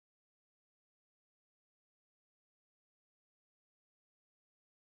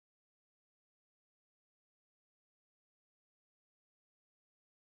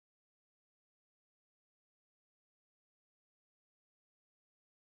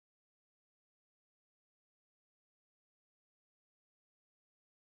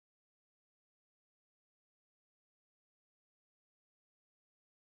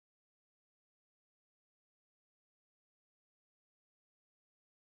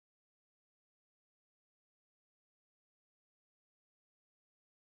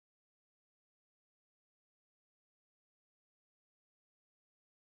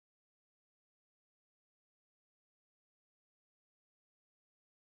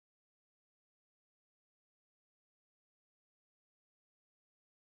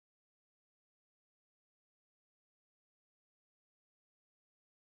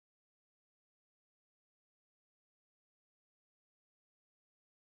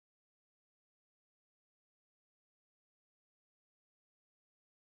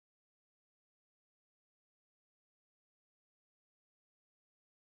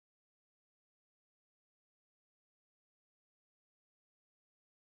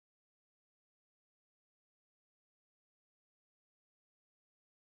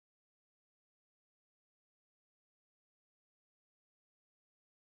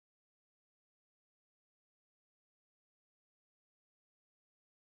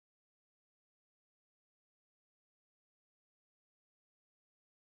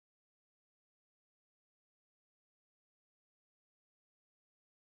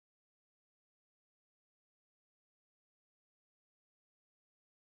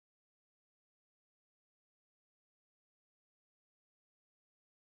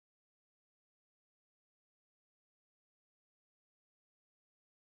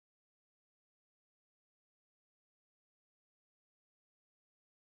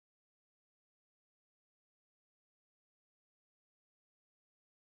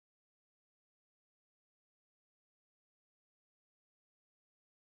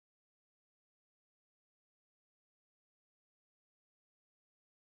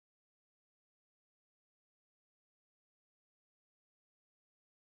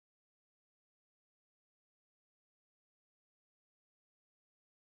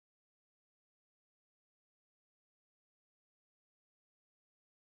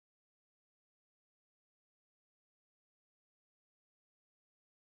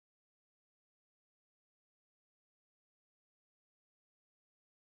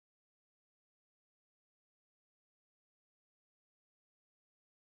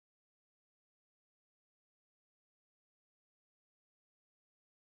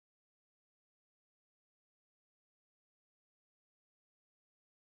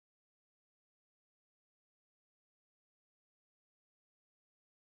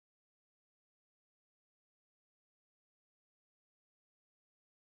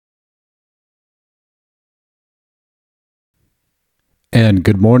And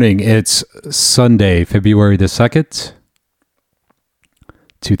good morning. It's Sunday, February the 2nd,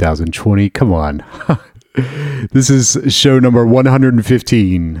 2020. Come on. This is show number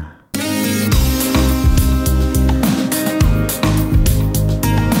 115.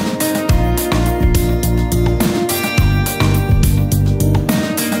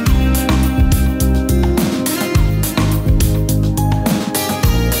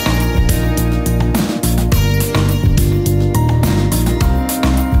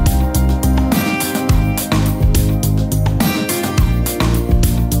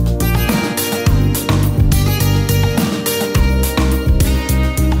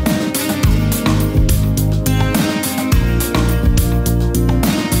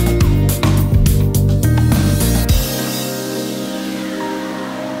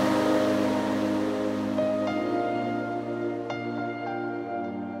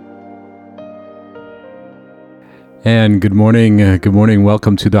 And good morning.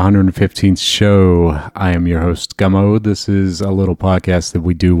 Welcome to the 115th show. I am your host, Gummo. This is a little podcast that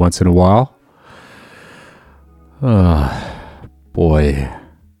we do once in a while. Boy,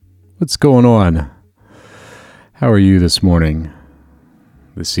 what's going on? How are you this morning,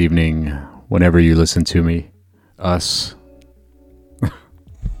 this evening, whenever you listen to me? Us.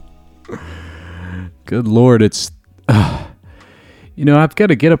 Good Lord, it's... I've got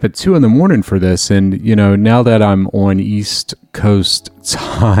to get up at 2 a.m. for this, and, now that I'm on East Coast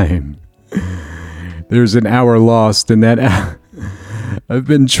time, there's an hour lost, and I've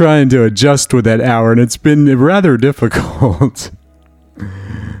been trying to adjust with that hour, and it's been rather difficult.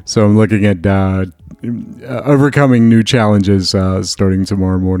 So I'm looking at overcoming new challenges starting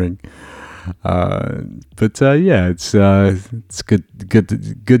tomorrow morning. It's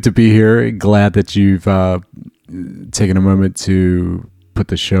good to be here. Glad that you've taking a moment to put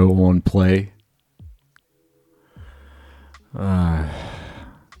the show on play.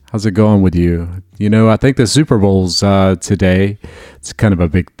 How's it going with you? I think the Super Bowl's today. It's kind of a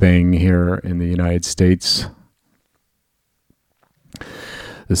big thing here in the United States.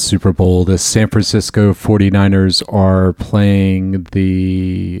 The Super Bowl, the San Francisco 49ers are playing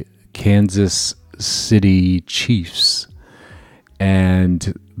the Kansas City Chiefs.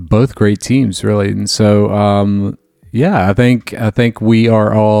 And both great teams, really. And so, I think we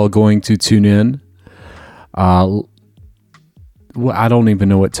are all going to tune in. I don't even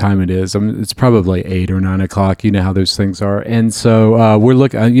know what time it is. It's probably 8 or 9 o'clock. You know how those things are. And so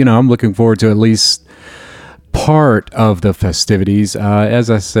I'm looking forward to at least part of the festivities.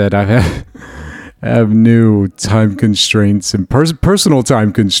 As I said, I have new time constraints and personal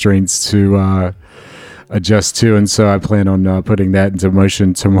time constraints to adjust to, and so I plan on putting that into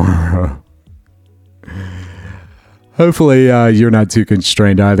motion tomorrow. Hopefully you're not too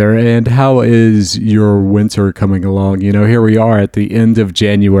constrained either. And how is your winter coming along? Here we are at the end of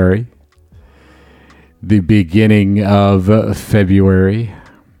January, the beginning of February,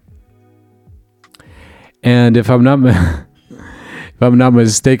 and if I'm not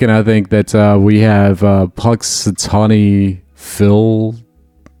mistaken, I think that we have Puxatawny Phil,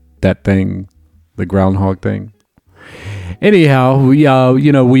 that thing, the groundhog thing. Anyhow,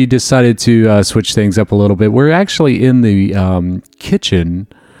 we decided to switch things up a little bit. We're actually in the kitchen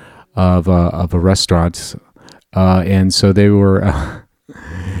of a restaurant, and so they are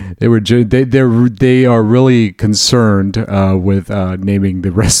really concerned with naming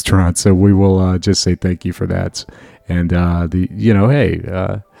the restaurant. So we will just say thank you for that. And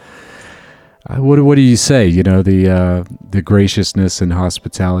what do you say? The graciousness and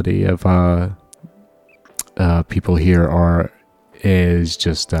hospitality of people here is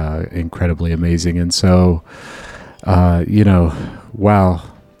just incredibly amazing. And so, wow.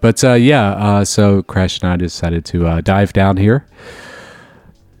 But so Crash and I decided to dive down here,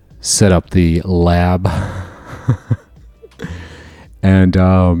 set up the lab, and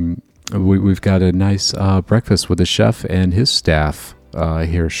we've got a nice breakfast with the chef and his staff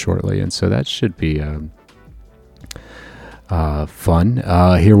here shortly. And so that should be fun.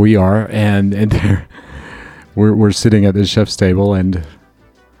 Here we are, and we're sitting at the chef's table, and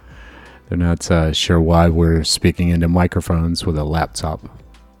they're not sure why we're speaking into microphones with a laptop.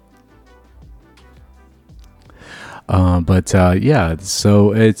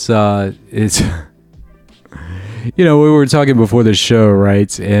 So it's we were talking before the show,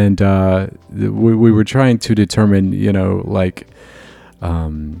 right? And we were trying to determine,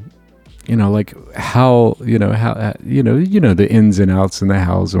 how the ins and outs and the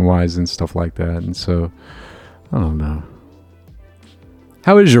hows and whys and stuff like that. And so I don't know.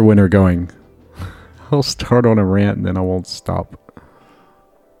 How is your winter going? I'll start on a rant and then I won't stop.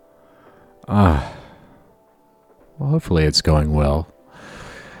 Well, hopefully it's going well.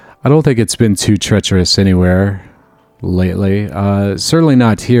 I don't think it's been too treacherous anywhere lately. Certainly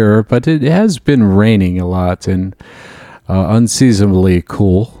not here, but it has been raining a lot and unseasonably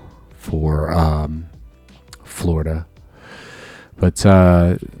cool for Florida. But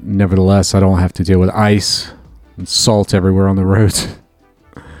nevertheless, I don't have to deal with ice and salt everywhere on the roads.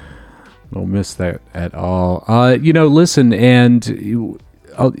 Don't miss that at all. Listen, and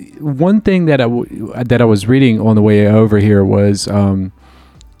one thing that I was reading on the way over here was, 'cause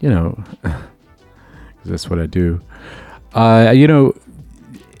that's what I do.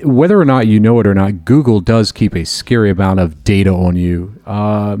 Whether or not you know it or not, Google does keep a scary amount of data on you,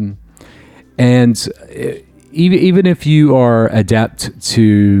 and even if you are adept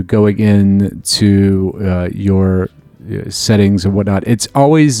to going into your settings and whatnot, it's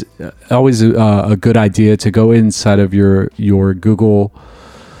always a good idea to go inside of your Google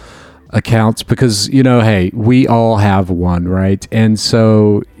accounts, because hey, we all have one, right? And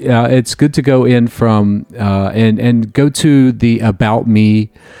so it's good to go in from and go to the About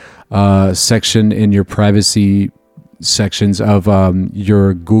Me section in your privacy sections of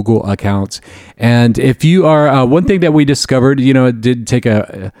your Google accounts. And if you are one thing that we discovered, it did take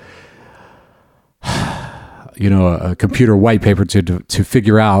a computer white paper to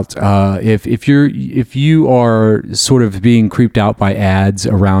figure out if you are sort of being creeped out by ads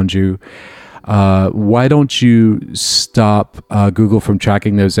around you. Why don't you stop Google from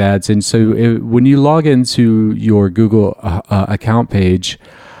tracking those ads? And so when you log into your Google account page,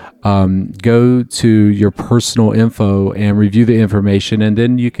 go to your personal info and review the information, and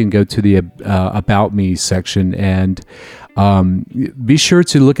then you can go to the About Me section and be sure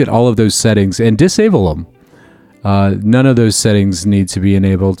to look at all of those settings and disable them. None of those settings need to be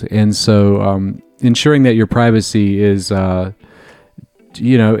enabled, and so ensuring that your privacy is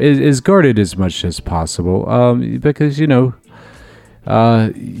guarded as much as possible, because who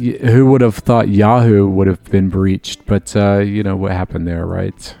would have thought Yahoo would have been breached? But what happened there,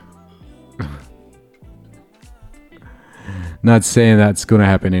 right? Not saying that's going to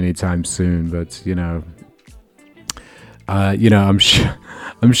happen anytime soon, but I'm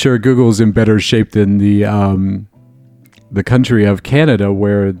sure Google's in better shape than the country of Canada,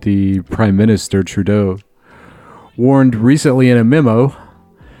 where the Prime Minister Trudeau warned recently in a memo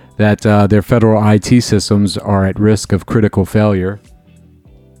that their federal IT systems are at risk of critical failure.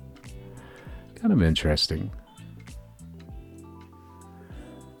 Kind of interesting.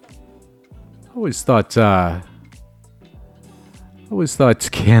 I always thought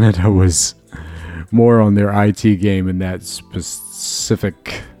Canada was more on their IT game in that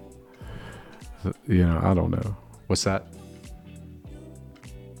specific. I don't know. What's that?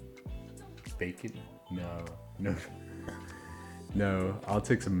 Bacon? No. I'll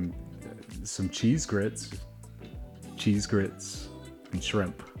take some cheese grits and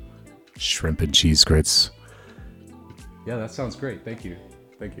shrimp and cheese grits. Yeah, that sounds great. Thank you.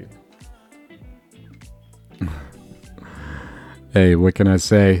 Hey, what can I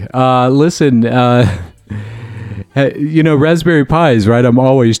say? Listen, Raspberry Pis, right? I'm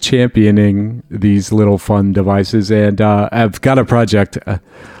always championing these little fun devices, and I've got a project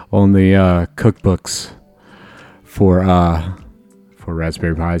on the cookbooks for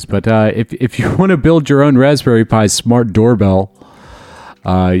Raspberry Pis. But if you want to build your own Raspberry Pi smart doorbell,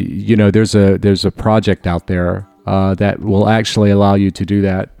 there's a project out there that will actually allow you to do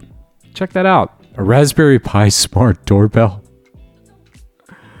that. Check that out. A Raspberry Pi smart doorbell.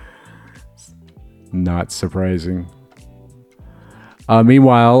 Not surprising.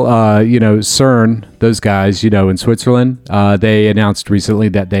 Meanwhile, CERN, those guys, in Switzerland, they announced recently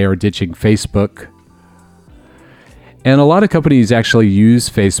that they are ditching Facebook. And a lot of companies actually use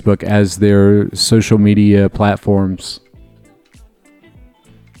Facebook as their social media platforms.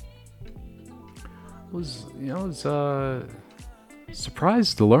 I was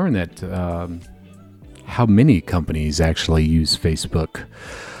surprised to learn that how many companies actually use Facebook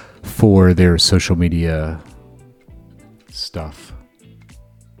for their social media stuff.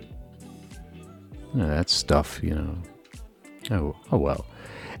 That stuff, Oh well.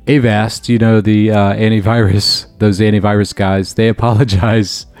 Avast, the antivirus, those antivirus guys, they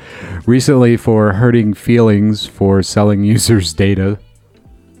apologize recently for hurting feelings for selling users' data.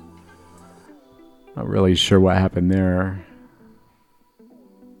 Not really sure what happened there.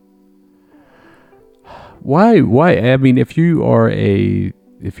 Why? I mean, if you are an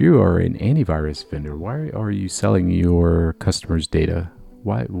antivirus vendor, why are you selling your customers' data?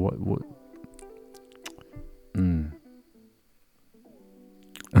 Why? What?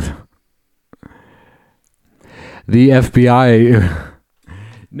 The FBI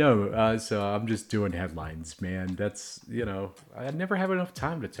No, so I'm just doing headlines, man. That's I never have enough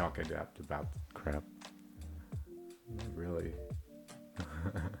time to talk about crap. Really,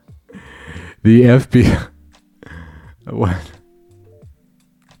 the FBI. What?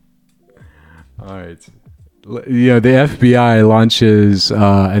 All right. The FBI launches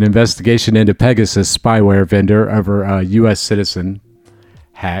an investigation into Pegasus spyware vendor over U.S. citizen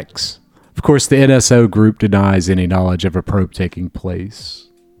hacks. Of course, the NSO group denies any knowledge of a probe taking place.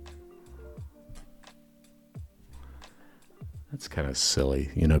 That's kind of silly,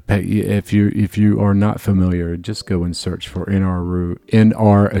 If you are not familiar, just go and search for NRO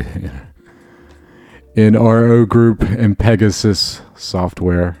group and Pegasus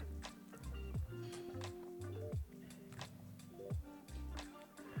software.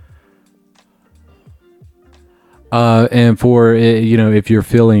 And for if you're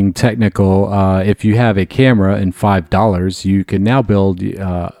feeling technical, if you have a camera and $5, you can now build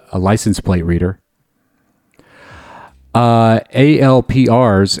a license plate reader.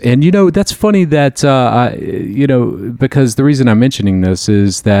 ALPRs, and that's funny that because the reason I'm mentioning this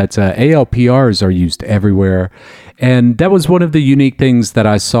is that ALPRs are used everywhere, and that was one of the unique things that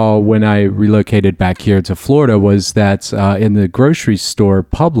I saw when I relocated back here to Florida was that in the grocery store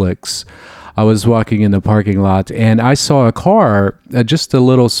Publix. I was walking in the parking lot and I saw a car, just a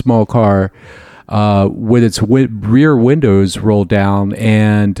little small car, with its rear windows rolled down,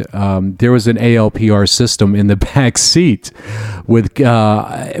 and there was an ALPR system in the back seat with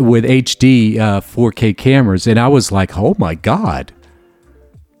HD 4K cameras, and I was like, "Oh my god!"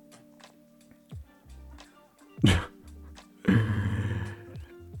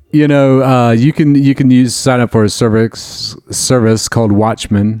 You can sign up for a service called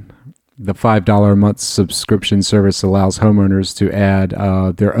Watchman. The $5 a month subscription service allows homeowners to add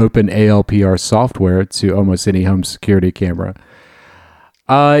their open ALPR software to almost any home security camera.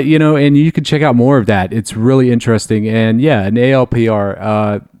 And you can check out more of that. It's really interesting. And yeah, an ALPR,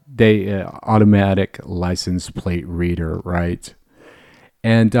 automatic license plate reader, right?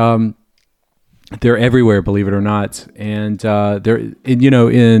 And they're everywhere, believe it or not. And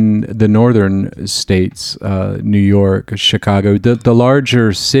in the northern states, New York, Chicago, the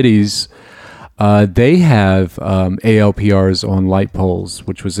larger cities, they have ALPRs on light poles,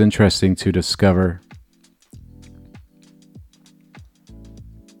 which was interesting to discover.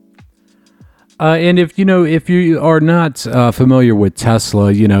 And if you are not familiar with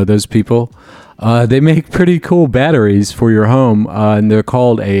Tesla, those people. They make pretty cool batteries for your home, and they're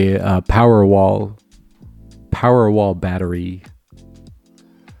called a Powerwall battery.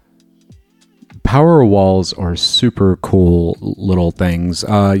 Powerwalls are super cool little things.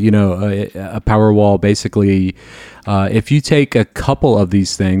 A Powerwall basically, if you take a couple of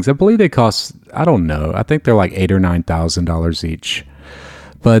these things, I believe they cost, I don't know, I think they're like $8,000 or $9,000 each.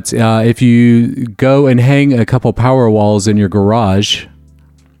 But if you go and hang a couple Powerwalls in your garage,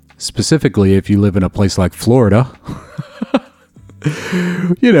 specifically if you live in a place like Florida,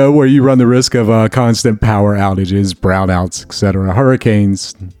 where you run the risk of constant power outages, brownouts, etc.,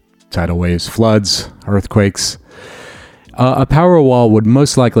 hurricanes, tidal waves, floods, earthquakes. A power wall would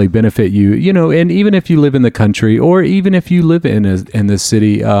most likely benefit you, and even if you live in the country or even if you live in the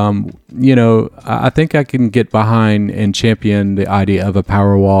city, I think I can get behind and champion the idea of a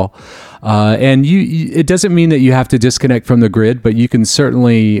power wall. And it doesn't mean that you have to disconnect from the grid, but you can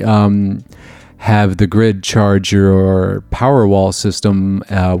certainly have the grid charge your power wall system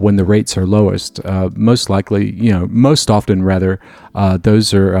when the rates are lowest. Most likely, most often rather,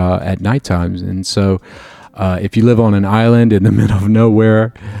 those are at night times. And so if you live on an island in the middle of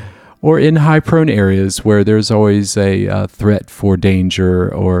nowhere or in high prone areas where there's always a threat for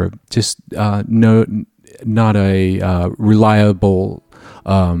danger or just not a reliable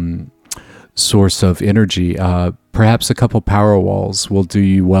source of energy, perhaps a couple power walls will do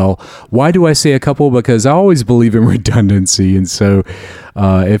you well. Why do I say a couple? Because I always believe in redundancy. And so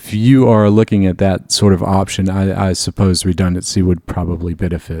if you are looking at that sort of option, I suppose redundancy would probably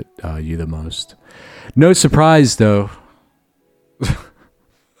benefit you the most. No surprise, though.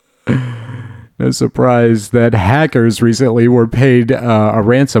 No surprise that hackers recently were paid a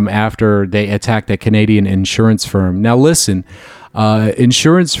ransom after they attacked a Canadian insurance firm. Now, listen.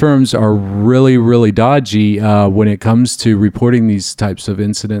 Insurance firms are really, really dodgy when it comes to reporting these types of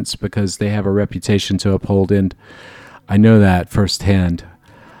incidents because they have a reputation to uphold, and I know that firsthand.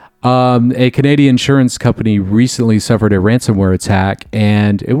 A Canadian insurance company recently suffered a ransomware attack,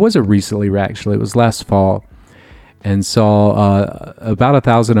 and it wasn't recently, actually, it was last fall, and saw about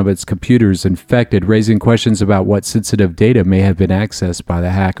 1,000 of its computers infected, raising questions about what sensitive data may have been accessed by the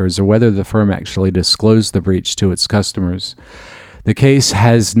hackers or whether the firm actually disclosed the breach to its customers. The case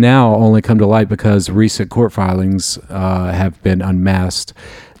has now only come to light because recent court filings have been unmasked.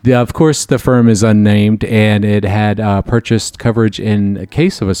 Of course, the firm is unnamed, and it had purchased coverage in a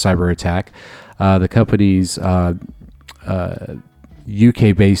case of a cyber attack. The company's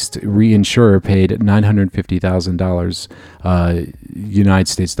UK-based reinsurer paid $950,000 United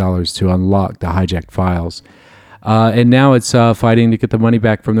States dollars to unlock the hijacked files, and now it's fighting to get the money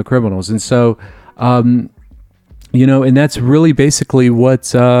back from the criminals. And so, and that's really basically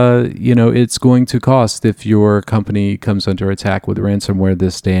what it's going to cost if your company comes under attack with ransomware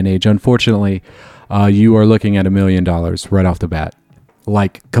this day and age. Unfortunately, you are looking at $1 million right off the bat,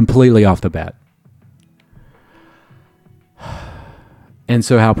 like completely off the bat. And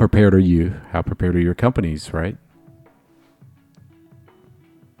so how prepared are you? How prepared are your companies, right?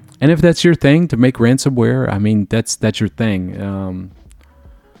 And if that's your thing to make ransomware, I mean, that's your thing.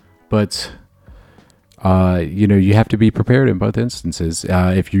 But you have to be prepared in both instances.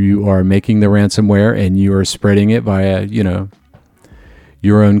 If you are making the ransomware and you are spreading it via,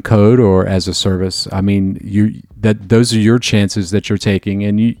 your own code or as a service, I mean, those are your chances that you're taking,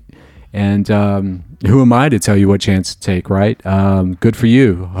 and who am I to tell you what chance to take, right? Good for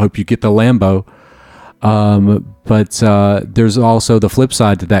you. Hope you get the Lambo. But there's also the flip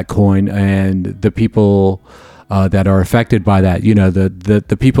side to that coin, and the people that are affected by that.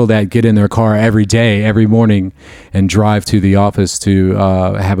 The people that get in their car every day, every morning, and drive to the office to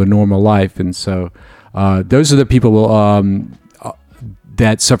have a normal life. And so those are the people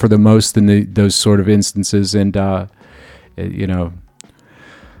that suffer the most in those sort of instances. And, and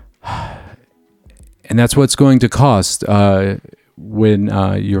that's what's going to cost when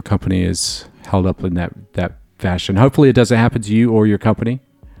your company is held up in that fashion. Hopefully it doesn't happen to you or your company.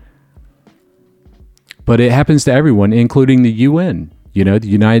 But it happens to everyone, including the UN, the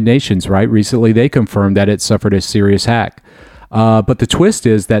United Nations, right? Recently, they confirmed that it suffered a serious hack. But the twist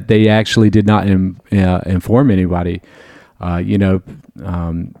is that they actually did not inform anybody. They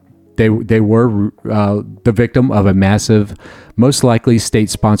were the victim of a massive, most likely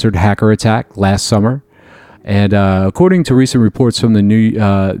state-sponsored hacker attack last summer. And according to recent reports from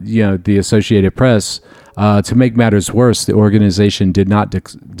the Associated Press, to make matters worse, the organization did not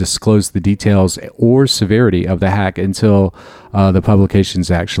disclose the details or severity of the hack until the publications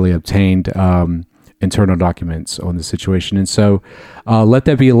actually obtained internal documents on the situation. And so let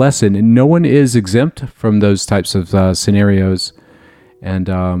that be a lesson. No one is exempt from those types of scenarios. And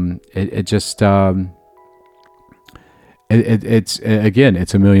it's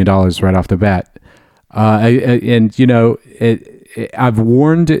 $1 million right off the bat. I've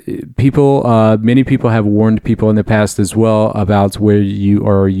warned people, many people have warned people in the past as well about where you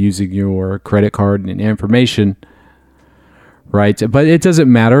are using your credit card and information, right? But it doesn't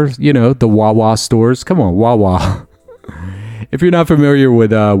matter, the Wawa stores. Come on, Wawa. If you're not familiar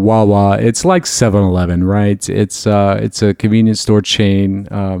with Wawa, it's like 7-Eleven, right? It's a convenience store chain.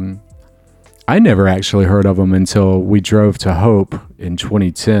 I never actually heard of them until we drove to Hope in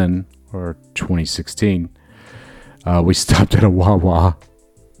 2010 or 2016. We stopped at a Wawa.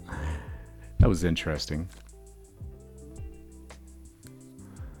 That was interesting.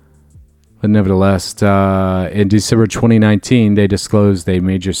 But nevertheless, in December 2019, they disclosed a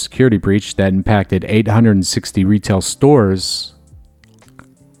major security breach that impacted 860 retail stores.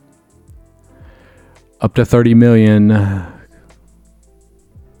 Up to 30 million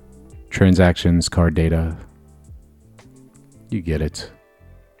transactions, card data. You get it.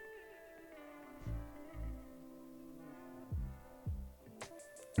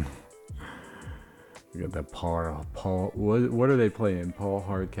 We got that Paul. What are they playing? Paul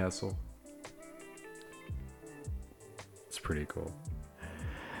Hardcastle. It's pretty cool.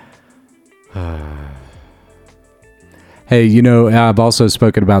 Hey, I've also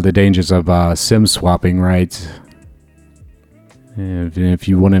spoken about the dangers of SIM swapping, right? If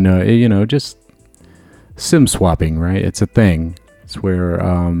you want to know, just SIM swapping, right? It's a thing. It's where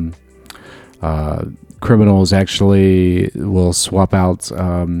criminals actually will swap out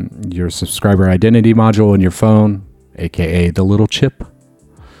your subscriber identity module in your phone, aka the little chip.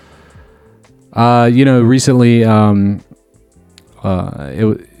 Recently,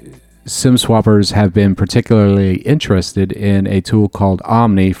 SIM swappers have been particularly interested in a tool called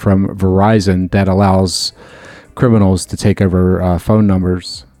Omni from Verizon that allows criminals to take over phone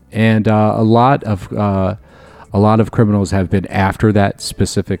numbers, and a lot of criminals have been after that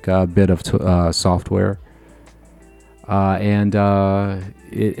specific bit of software. Verizon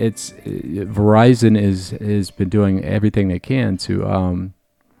has been doing everything they can to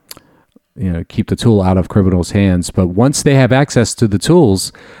keep the tool out of criminals' hands. But once they have access to the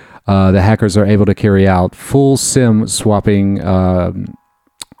tools, The hackers are able to carry out full SIM swapping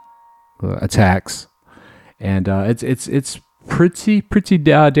attacks, and it's pretty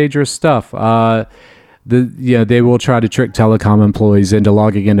dangerous stuff. They will try to trick telecom employees into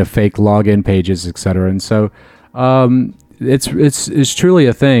logging into fake login pages, etc. And so it's truly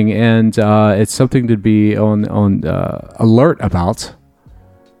a thing, and it's something to be on alert about.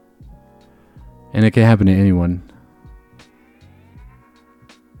 And it can happen to anyone.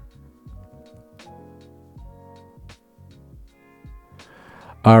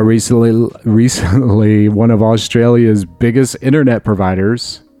 Recently, one of Australia's biggest internet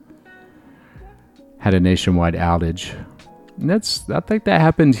providers had a nationwide outage. And I think that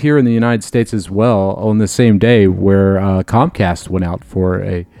happened here in the United States as well on the same day, where Comcast went out for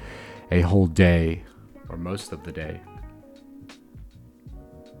a whole day, or most of the day.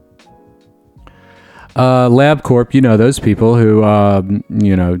 LabCorp, those people who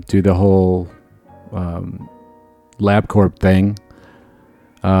do the whole LabCorp thing.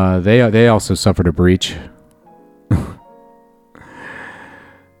 They also suffered a breach.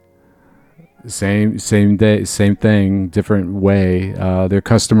 Same thing, different way. Their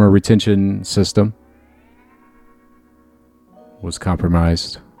customer retention system was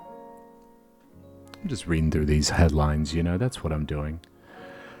compromised. I'm just reading through these headlines, that's what I'm doing.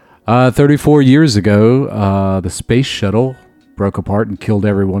 34 years ago, the space shuttle broke apart and killed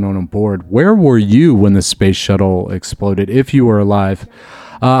everyone on board. Where were you when the space shuttle exploded, if you were alive?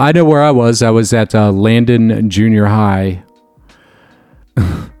 I know where I was. I was at Landon Junior High.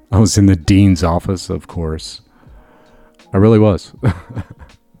 I was in the dean's office, of course. I really was.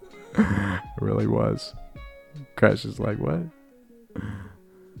 I really was. Crash is like, what?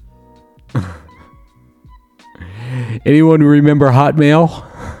 Anyone remember Hotmail?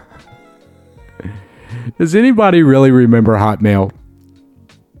 Does anybody really remember Hotmail?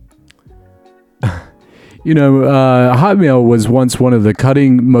 Hotmail was once one of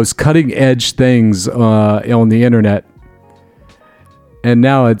the most cutting edge things on the internet. And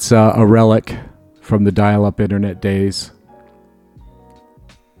now it's a relic from the dial-up internet days.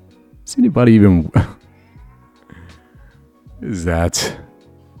 Is anybody even... What is that?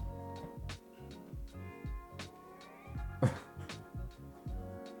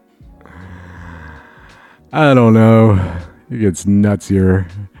 I don't know. It gets nuts here.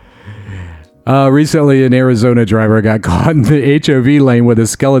 Recently, an Arizona driver got caught in the HOV lane with a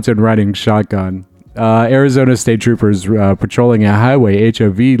skeleton riding shotgun. Arizona state troopers patrolling a highway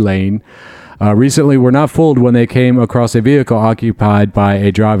HOV lane recently were not fooled when they came across a vehicle occupied by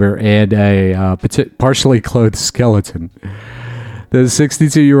a driver and a partially clothed skeleton. The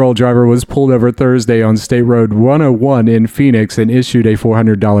 62-year-old driver was pulled over Thursday on State Road 101 in Phoenix and issued a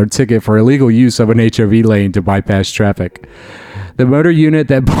 $400 ticket for illegal use of an HOV lane to bypass traffic. The motor unit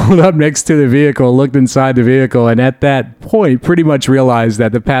that pulled up next to the vehicle looked inside the vehicle and at that point pretty much realized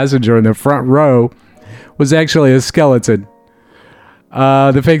that the passenger in the front row was actually a skeleton.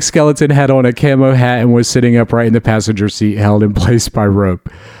 The fake skeleton had on a camo hat and was sitting upright in the passenger seat, held in place by rope.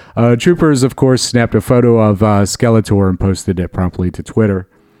 Troopers, of course, snapped a photo of Skeletor and posted it promptly to Twitter.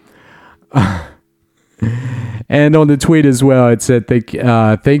 And on the tweet as well, it said, think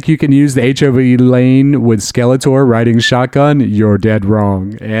you can use the HOV lane with Skeletor riding shotgun? You're dead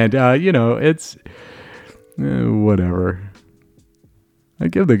wrong. And, it's... whatever. I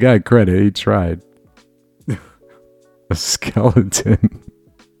give the guy credit. He tried. A skeleton.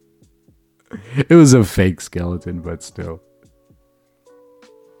 It was a fake skeleton, but still.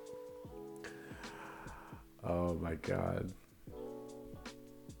 Oh my God.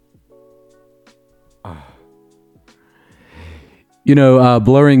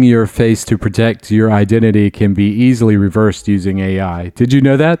 Blurring your face to protect your identity can be easily reversed using AI. Did you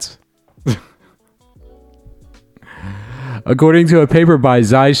know that? According to a paper by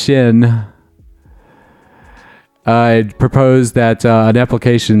Zai Shin, it proposed that an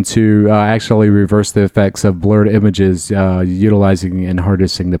application to actually reverse the effects of blurred images utilizing and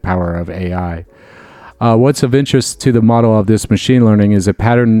harnessing the power of AI. What's of interest to the model of this machine learning is a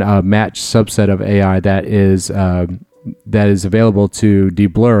pattern match subset of AI that is available to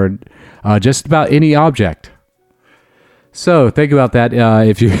deblur just about any object. So think about that.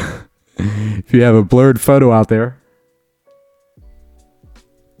 If you if you have a blurred photo out there,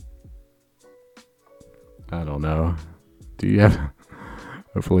 I don't know. Do you have?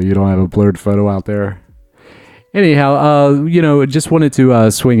 Hopefully, you don't have a blurred photo out there. Anyhow, just wanted to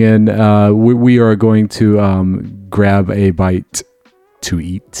swing in. We are going to grab a bite to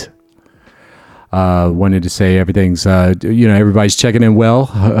eat. Wanted to say everything's, everybody's checking in well.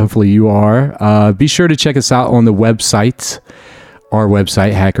 Hopefully you are. Be sure to check us out on the website our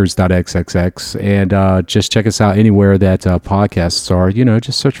website, hackers.xxx, and just check us out anywhere that podcasts are.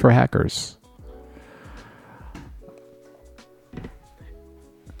 Just search for Hackers.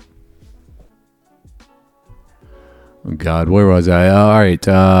 Oh God, where was I? All right.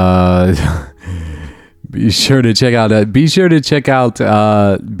 Be sure to check out. Be sure to check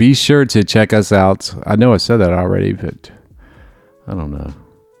us out. I know I said that already, but I don't know.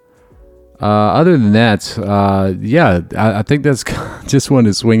 Other than that, I think that's just wanted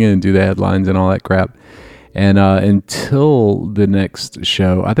to swing in and do the headlines and all that crap. And until the next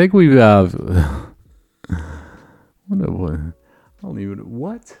show, I think we have.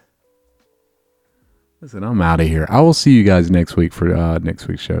 What? Listen, I'm out of here. I will see you guys next week for next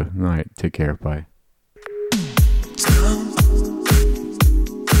week's show. All right, take care. Bye.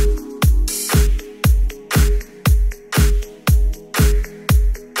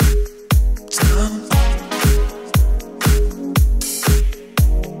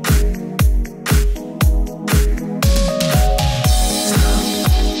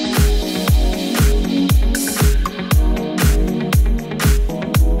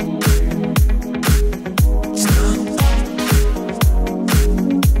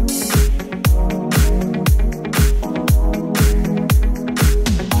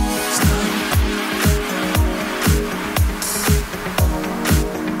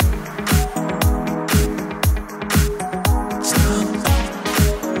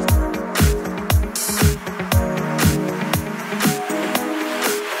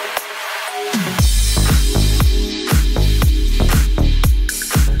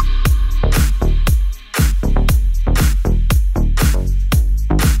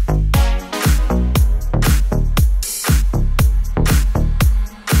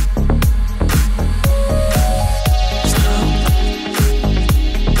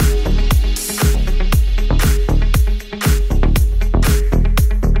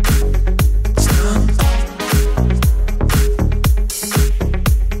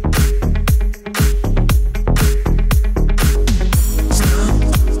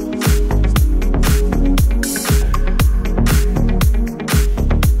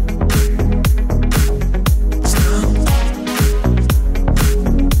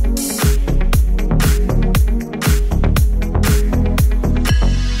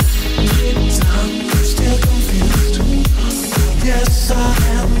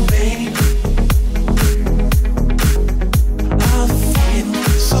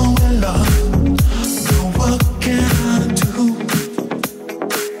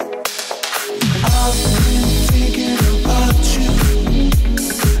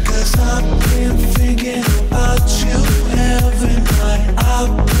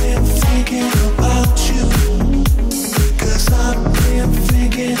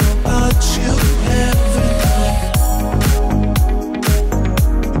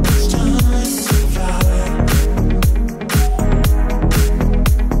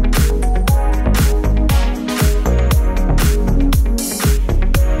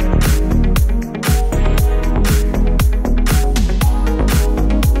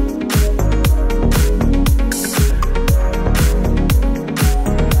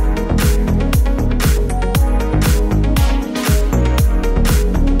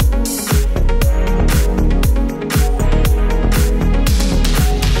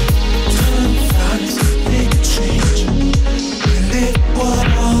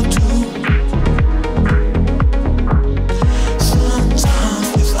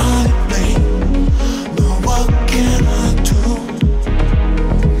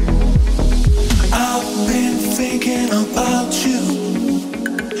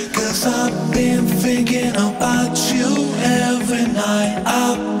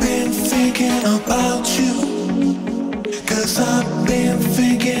 I've been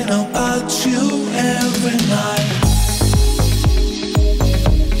thinking about you every night.